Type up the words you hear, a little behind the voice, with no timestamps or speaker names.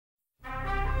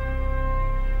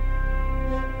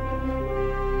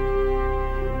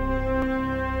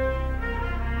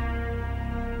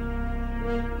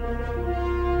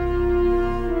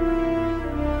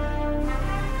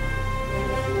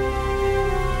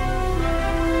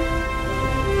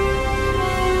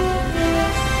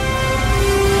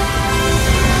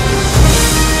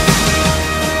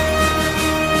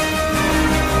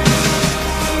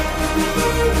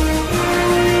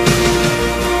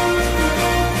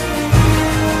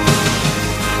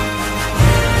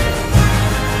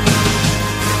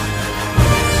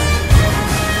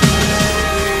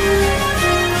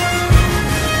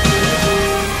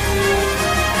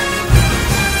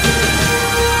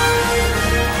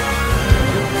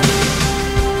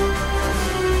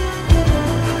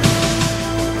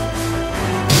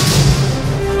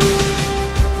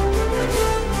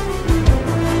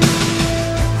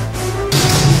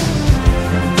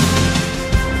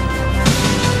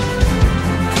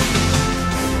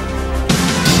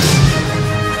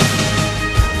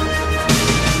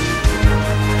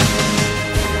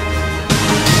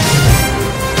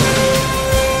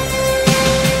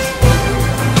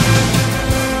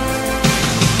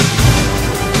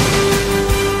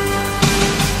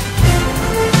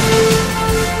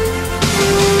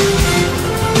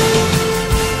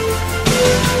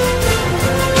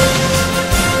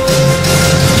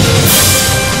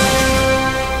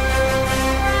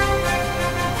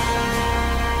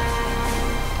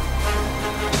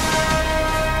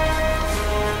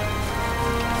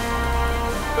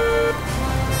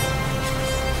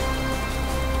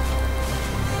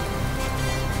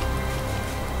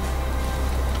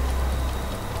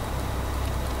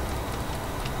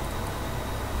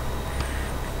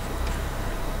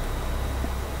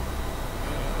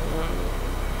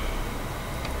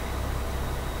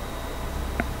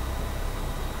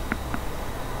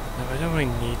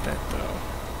like that though.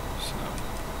 So.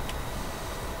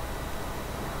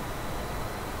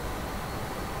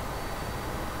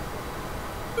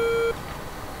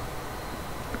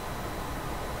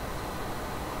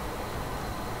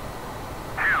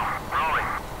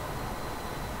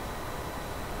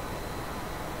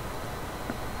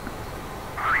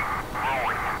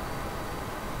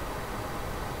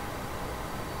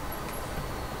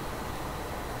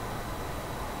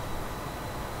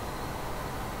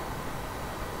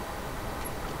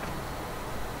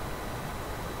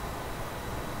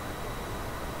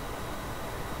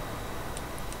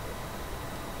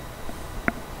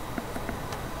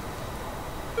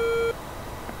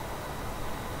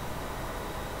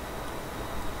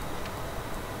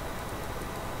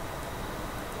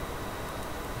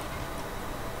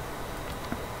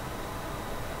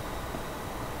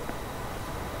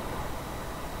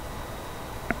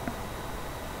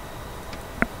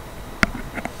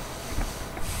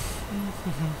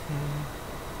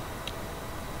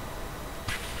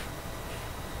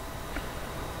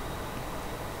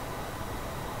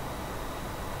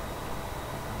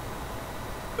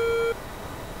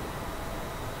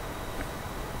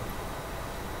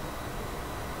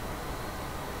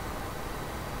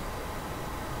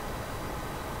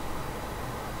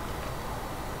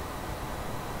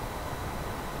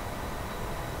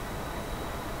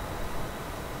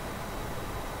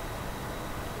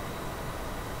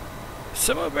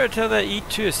 Someone better tell that E2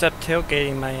 to stop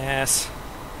tailgating my ass.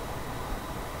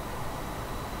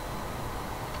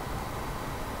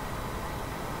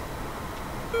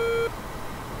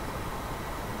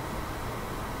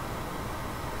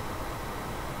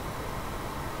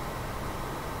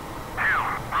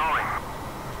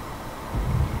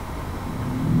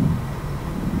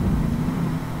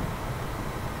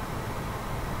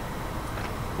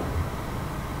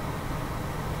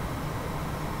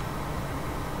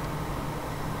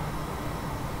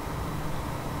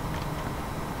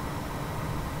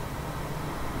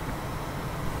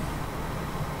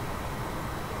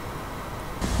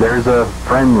 There's a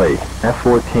friendly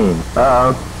F-14.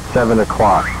 7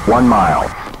 o'clock. 1 mile.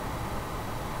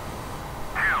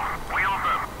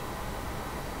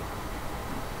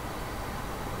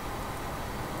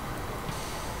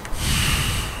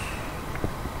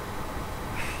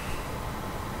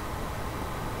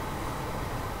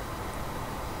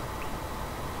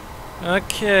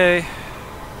 Okay.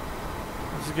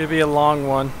 This is gonna be a long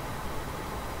one.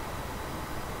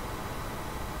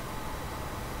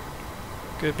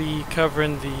 Gonna be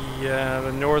covering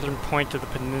the northern point of the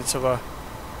peninsula.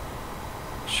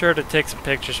 Sure to take some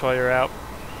pictures while you're out.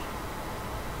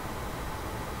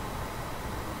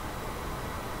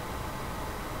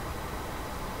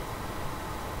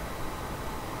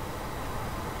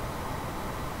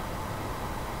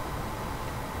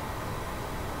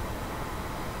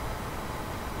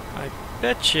 I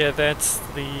bet you that's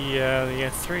the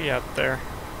E3 out there.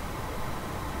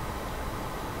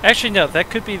 Actually, no, that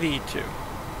could be the E2.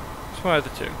 It's one of the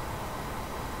two.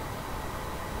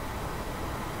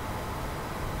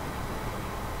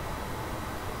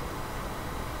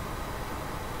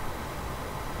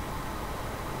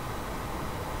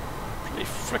 Pretty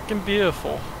frickin'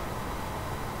 beautiful.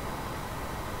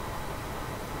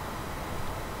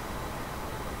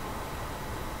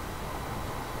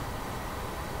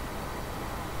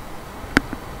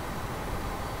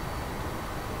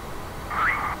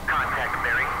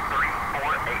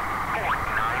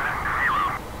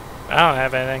 I don't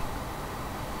have anything.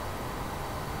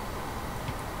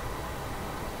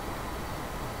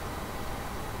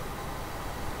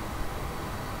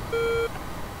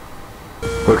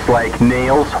 Looks like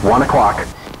nails. 1 o'clock.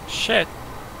 Shit.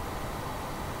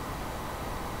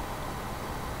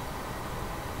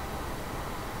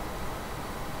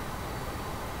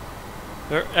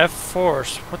 They're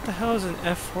F4s. What the hell is an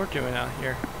F4 doing out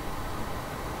here?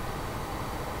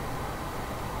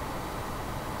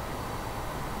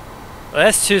 Well,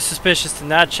 that's too suspicious to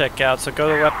not check out, so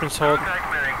go to weapons hold.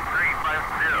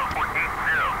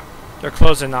 They're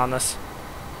closing on us.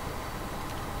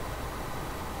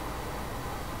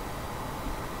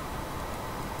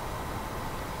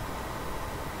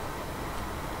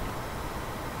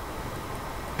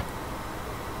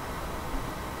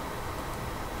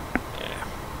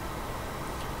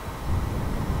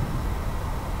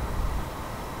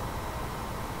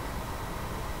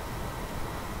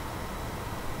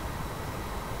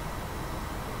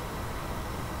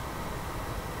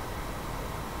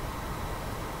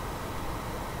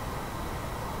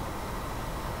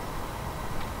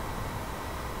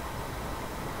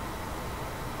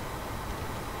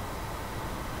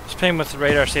 Just ping with the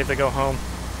radar, see if they go home.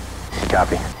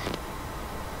 Copy.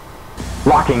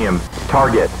 Locking him.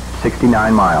 Target,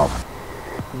 69 miles.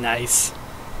 Nice.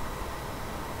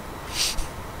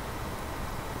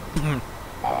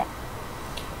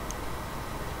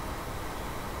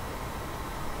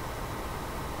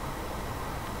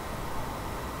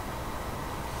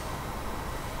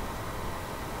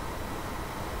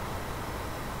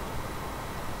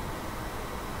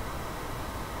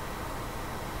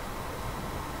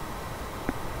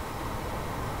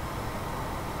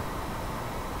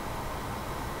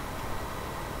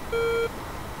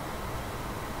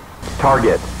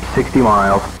 Target, 60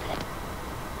 miles.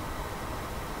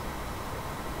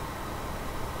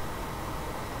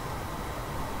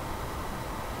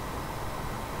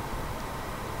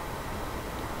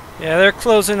 Yeah, they're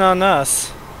closing on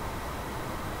us.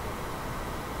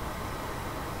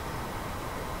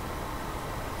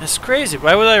 It's crazy.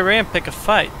 Why would Iran pick a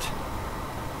fight?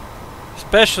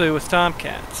 Especially with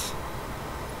Tomcats.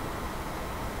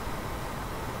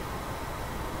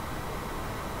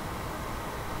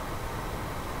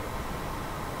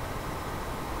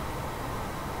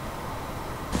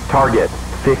 Target,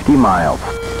 50 miles.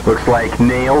 Looks like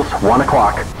nails, 1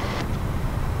 o'clock.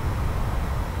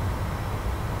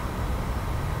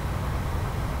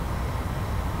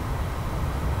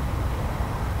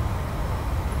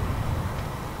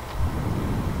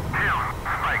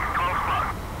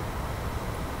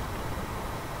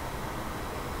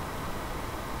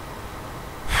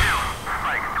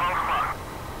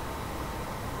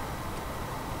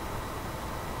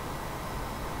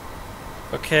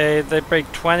 Okay, they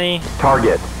break 20.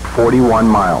 Target, 41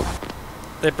 miles.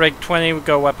 They break 20, we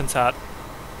go weapons hot.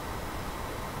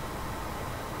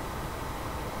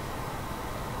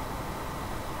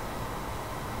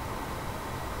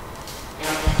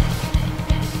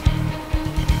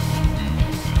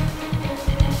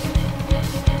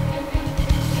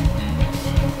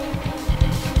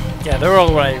 Yeah, they're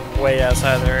all way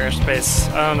outside of their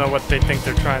airspace. I don't know what they think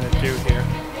they're trying to do here.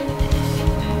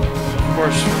 Of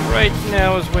course, right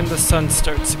now is when the sun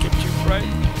starts to get too bright.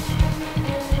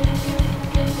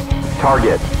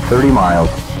 Target, 30 miles.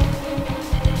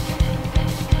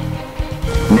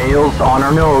 Nails on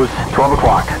our nose, 12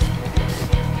 o'clock.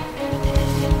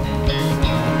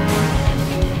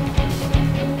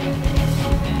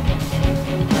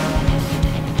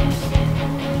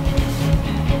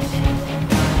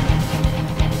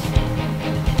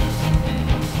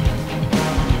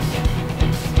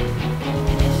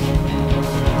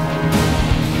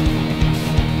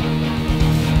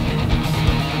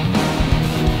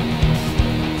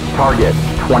 Target,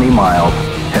 20 miles.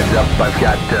 Heads up, I've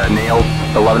got nails,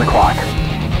 11 o'clock.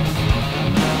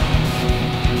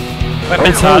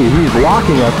 Weapons Okay, hot. he's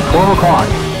locking us, 12 o'clock.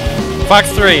 Fox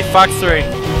 3, Fox 3.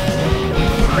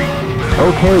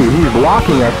 Okay, he's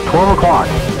locking us, 12 o'clock.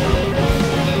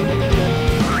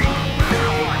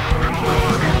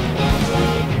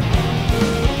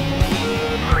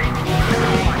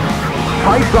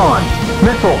 Python!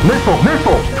 Missile, missile,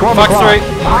 missile! 12 Fox o'clock. 3.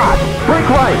 Hot! Break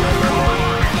right!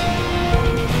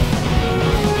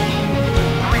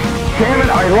 Damn it,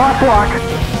 I lost lock!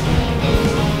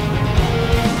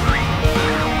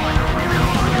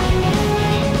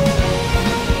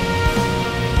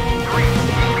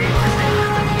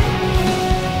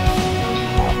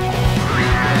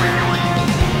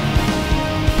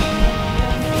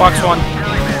 Fox 1.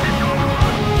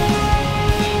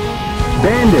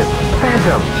 Bandit!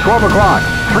 Phantom! 12 o'clock!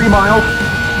 3 miles!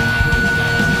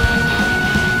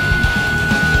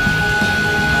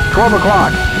 12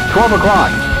 o'clock! 12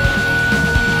 o'clock!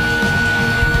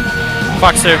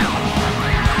 Fox 2. 6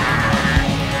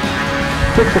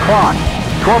 o'clock!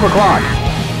 12 o'clock!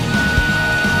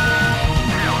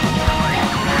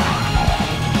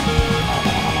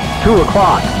 2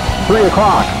 o'clock! 3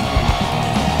 o'clock!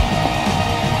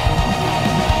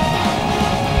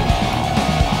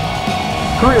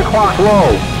 3 o'clock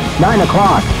low! 9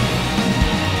 o'clock!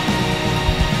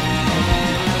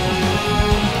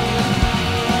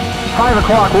 5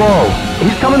 o'clock low!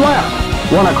 He's coming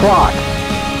left! 1 o'clock!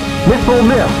 Missile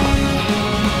missed!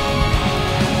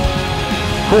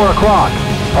 4 o'clock!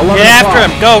 11 Get o'clock! after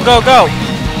him! Go, go, go!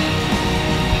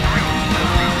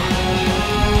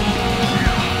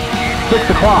 6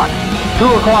 o'clock! 2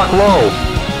 o'clock low!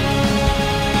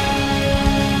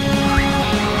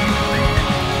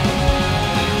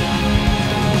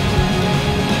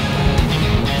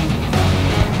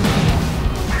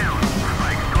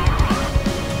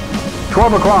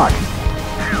 12 o'clock!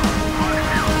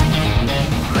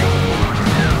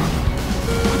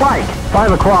 Spike!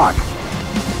 5 o'clock!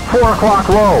 4 o'clock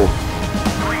low!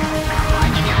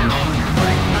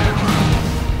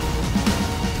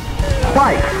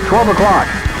 Spike! 12 o'clock!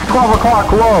 12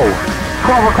 o'clock low.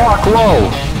 12 o'clock low.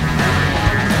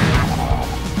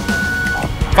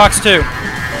 Fox 2.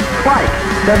 Spike,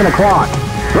 7 o'clock.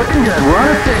 Looking good. We're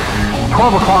on a 6.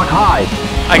 12 o'clock high.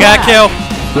 I got a kill.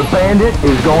 The bandit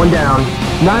is going down.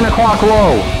 9 o'clock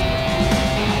low.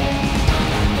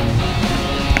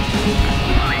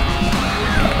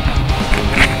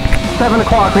 Seven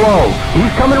o'clock low.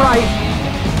 He's coming right.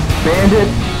 Bandit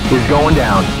is going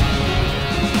down.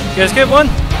 You guys get one?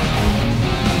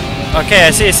 Okay,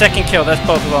 I see a second kill. That's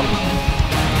both of them.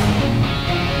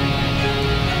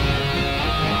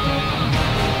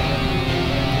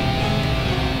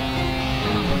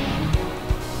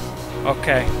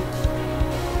 Okay.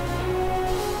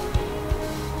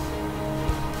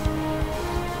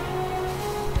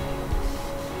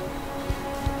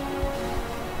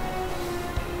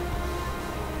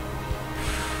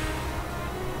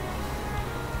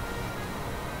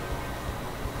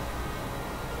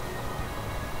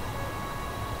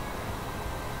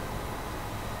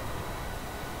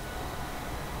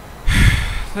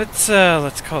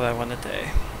 Let's call that one a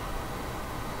day.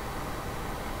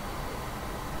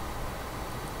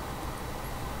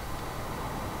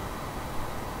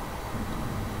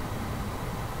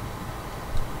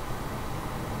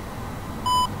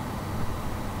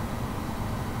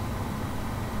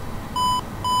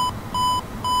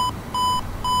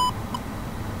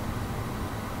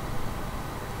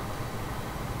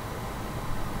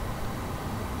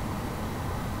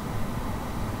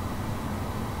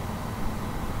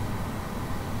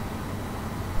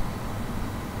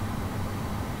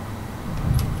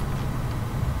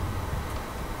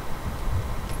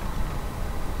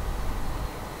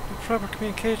 Proper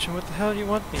communication. What the hell do you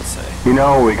want me to say? You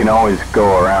know, we can always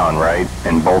go around, right?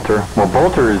 And bolter? Well,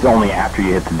 bolter is only after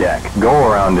you hit the deck. Go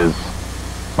around is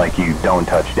like you don't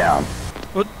touch down.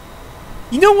 Well,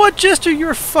 you know what, Jester?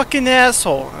 You're a fucking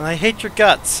asshole, and I hate your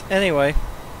guts. Anyway.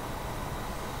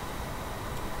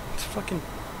 Let's fucking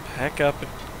pack up and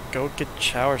go get a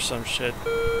shower or some shit.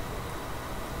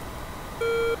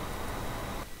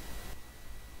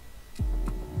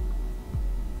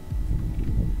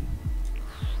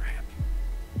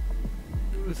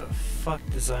 Who the fuck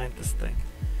designed this thing?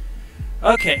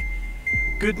 Okay.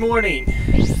 Good morning,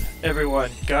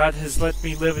 everyone. God has let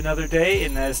me live another day,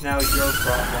 and that is now your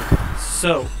problem.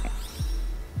 So,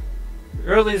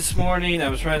 early this morning, I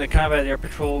was running the combat air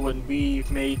patrol when we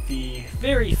made the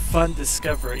very fun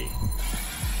discovery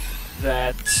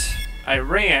that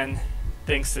Iran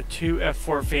thinks that 2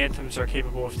 F-4 Phantoms are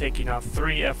capable of taking on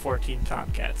 3 F-14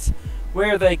 Tomcats.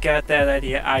 Where they got that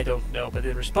idea, I don't know. But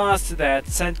in response to that,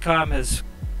 CENTCOM has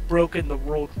broken the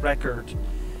world record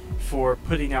for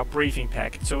putting out briefing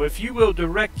packets. So if you will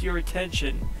direct your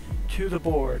attention to the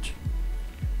board,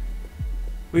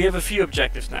 we have a few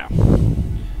objectives now.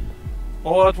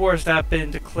 All out war has not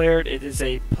been declared. It is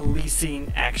a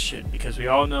policing action because we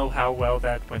all know how well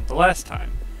that went the last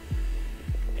time.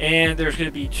 And there's going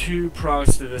to be 2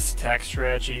 prongs to this attack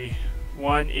strategy.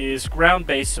 One is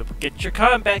ground-based, so get your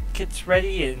combat kits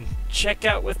ready and check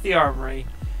out with the armory.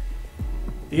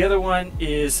 The other one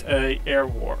is air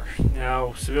war.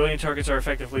 Now, civilian targets are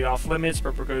effectively off limits,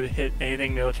 but we're going to hit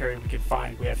anything military we can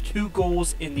find. We have 2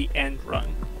 goals in the end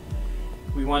run.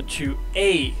 We want to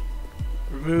A,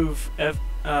 remove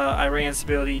Iran's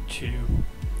ability to...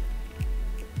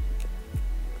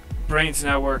 Brain's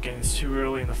not working, it's too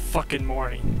early in the fucking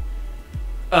morning.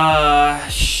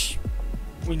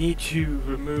 We need to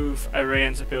remove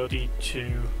Iran's ability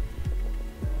to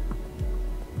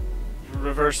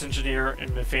reverse engineer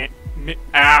and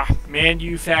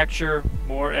manufacture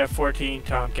more F-14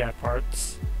 Tomcat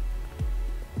parts.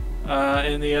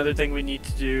 And the other thing we need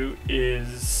to do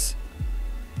is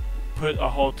put a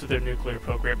halt to their nuclear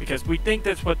program, because we think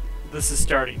that's what this is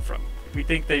starting from. We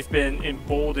think they've been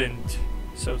emboldened,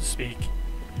 so to speak,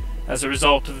 as a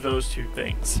result of those 2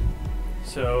 things.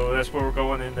 So that's where we're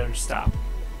going in there to stop.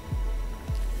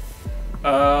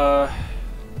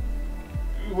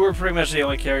 We're pretty much the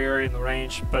only carrier in the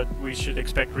range, but we should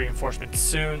expect reinforcements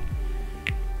soon.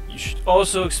 You should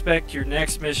also expect your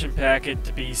next mission packet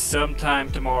to be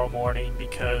sometime tomorrow morning,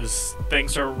 because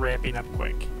things are ramping up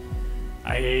quick.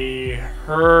 I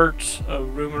heard a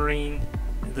rumoring,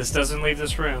 and this doesn't leave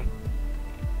this room,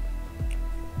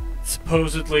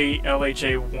 supposedly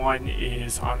LHA-1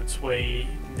 is on its way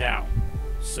now.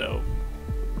 So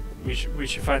we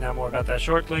should find out more about that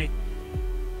shortly.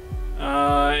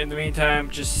 In the meantime,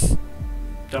 just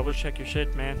double check your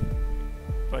shit, man.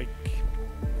 Like,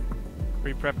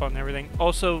 re-prep on everything.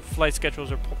 Also, flight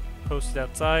schedules are posted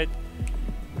outside.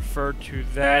 Refer to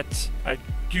that. I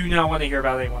do not want to hear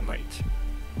about anyone late.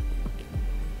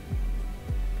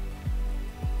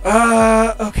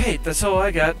 Okay, that's all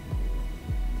I got.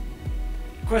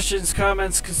 Questions,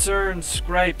 comments, concerns,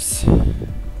 gripes,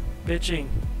 bitching,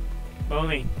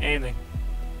 moaning, anything.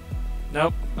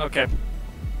 Nope? Okay.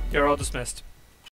 You're all dismissed.